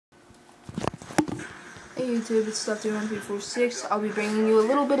Hey YouTube, it's Stuff1346. I'll be bringing you a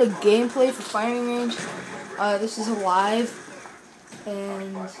little bit of gameplay for firing range. This is live,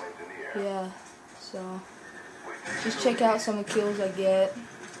 and yeah, so just check out some of the kills I get.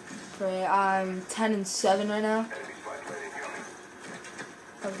 I'm 10 and 7 right now.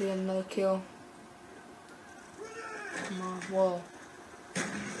 I'll get another kill. Come on, whoa.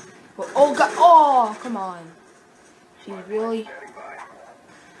 Oh god, oh, come on. She's really...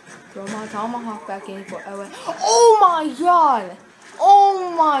 Throw my tomahawk back in for LA. Oh my god!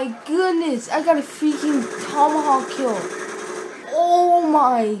 Oh my goodness! I got a freaking tomahawk kill. Oh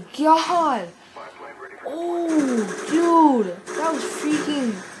my god! Oh, dude, that was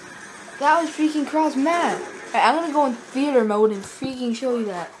freaking cross mad. Right, I'm gonna go in theater mode and freaking show you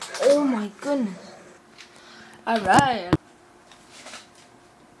that. Oh my goodness! All right.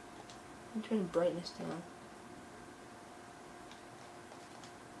 I'm turning brightness down.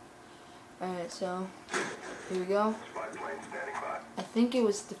 Alright, so here we go. I think it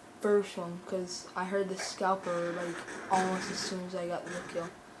was the first one because I heard the scalper like almost as soon as I got the kill.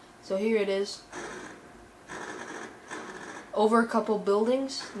 So here it is. Over a couple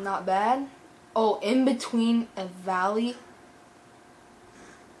buildings, not bad. Oh, in between a valley.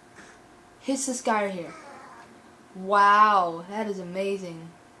 Hits this guy right here. Wow, that is amazing.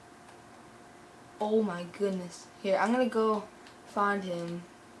 Oh my goodness. Here, I'm gonna go find him.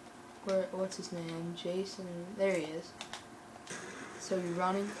 What's his name? Jason. There he is. So you're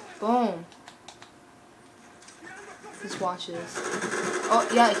running. Boom. Just watch this. Oh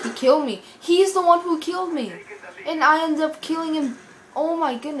yeah, he killed me. He's the one who killed me, and I end up killing him. Oh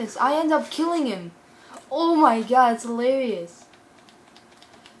my goodness, I end up killing him. Oh my god, it's hilarious.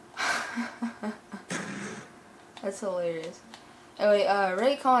 That's hilarious. Anyway,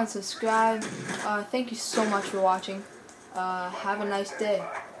 rate, comment, subscribe. Thank you so much for watching. Have a nice day.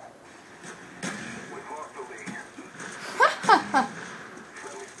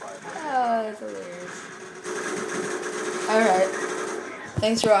 Oh, that's hilarious. Alright.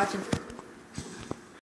 Thanks for watching.